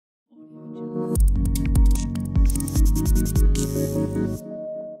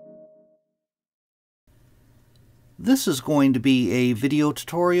This is going to be a video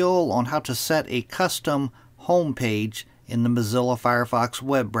tutorial on how to set a custom home page in the Mozilla Firefox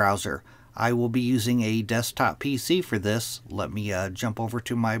web browser. I will be using a desktop PC for this. Let me jump over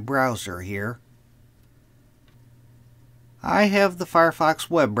to my browser here. I have the Firefox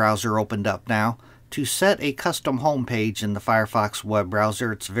web browser opened up now. To set a custom home page in the Firefox web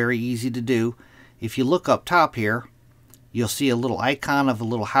browser, it's very easy to do. If you look up top here, you'll see a little icon of a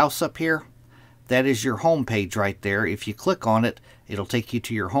little house up here. That is your home page right there. If you click on it, it'll take you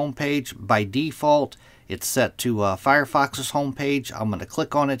to your home page. By default, it's set to Firefox's home page. I'm going to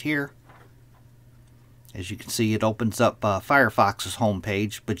click on it here. As you can see, it opens up Firefox's home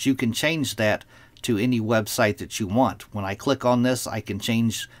page, but you can change that to any website that you want. When I click on this, I can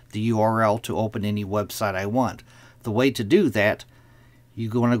change the URL to open any website I want. The way to do that, you're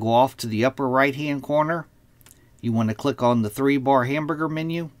going to go off to the upper right hand corner. You want to click on the 3-bar hamburger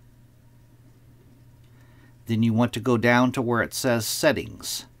menu. Then you want to go down to where it says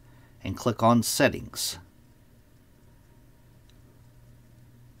Settings and click on Settings.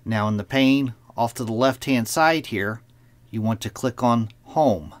 Now in the pane off to the left hand side here, you want to click on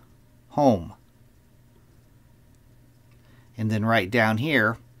Home. Home. And then right down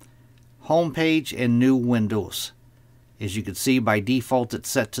here, Home Page and New Windows. As you can see, by default it's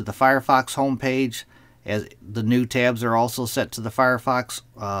set to the Firefox home page, as the new tabs are also set to the Firefox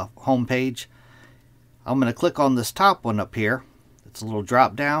home page. I'm going to click on this top one up here. It's a little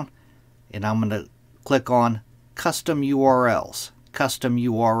drop down, and I'm going to click on Custom URLs. Custom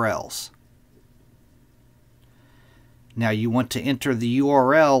URLs. Now you want to enter the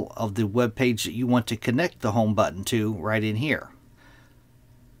URL of the web page that you want to connect the home button to right in here.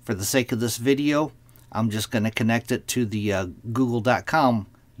 For the sake of this video, I'm just going to connect it to the google.com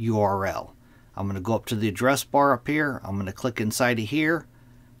URL. I'm going to go up to the address bar up here. I'm going to click inside of here.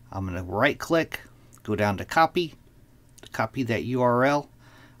 I'm going to right click, go down to copy that URL.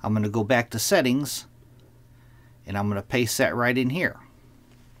 I'm going to go back to settings, and I'm going to paste that right in here.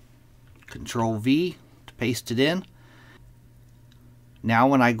 Control V to paste it in. Now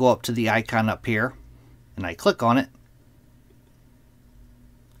when I go up to the icon up here and I click on it,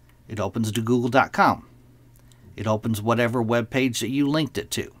 it opens to google.com. It opens whatever web page that you linked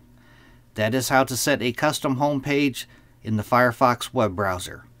it to. That is how to set a custom home page in the Firefox web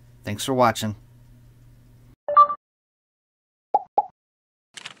browser. Thanks for watching.